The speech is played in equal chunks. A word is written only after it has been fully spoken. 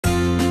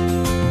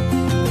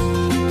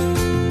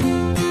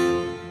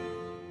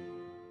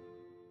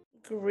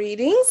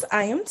Greetings.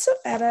 I am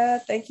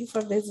Tavetta. Thank you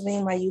for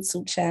visiting my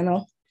YouTube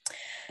channel.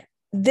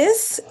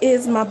 This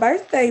is my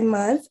birthday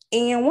month,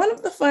 and one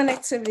of the fun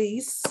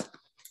activities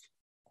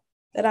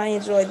that I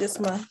enjoyed this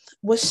month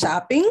was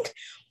shopping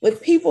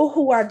with people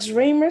who are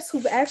dreamers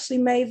who've actually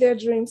made their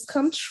dreams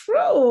come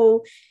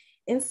true.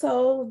 And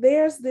so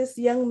there's this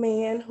young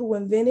man who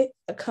invented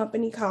a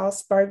company called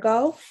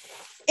Spergo,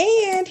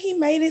 and he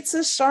made it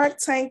to Shark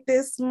Tank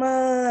this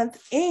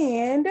month.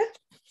 And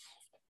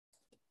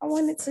I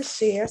wanted to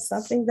share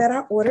something that I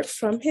ordered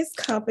from his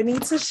company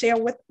to share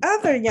with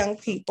other young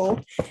people.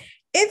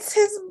 It's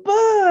his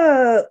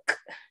book.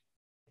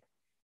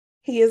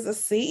 He is a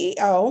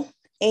CEO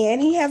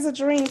and he has a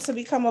dream to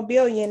become a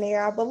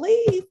billionaire, I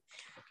believe,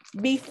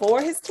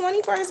 before his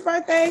 21st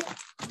birthday.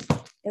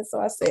 And so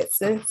I said,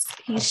 since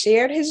he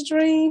shared his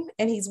dream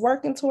and he's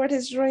working toward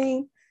his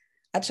dream,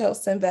 I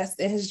chose to invest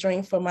in his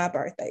dream for my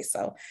birthday.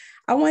 So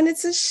I wanted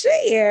to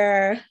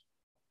share.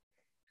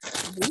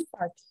 These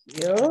are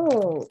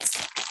cute.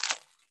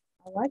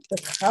 I like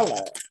the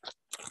color.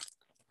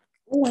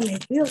 Oh, and they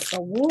feel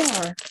so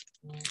warm.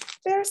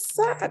 They're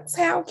socks.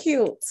 How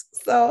cute.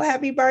 So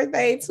happy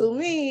birthday to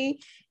me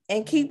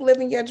and keep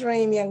living your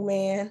dream, young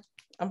man.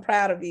 I'm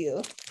proud of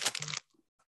you.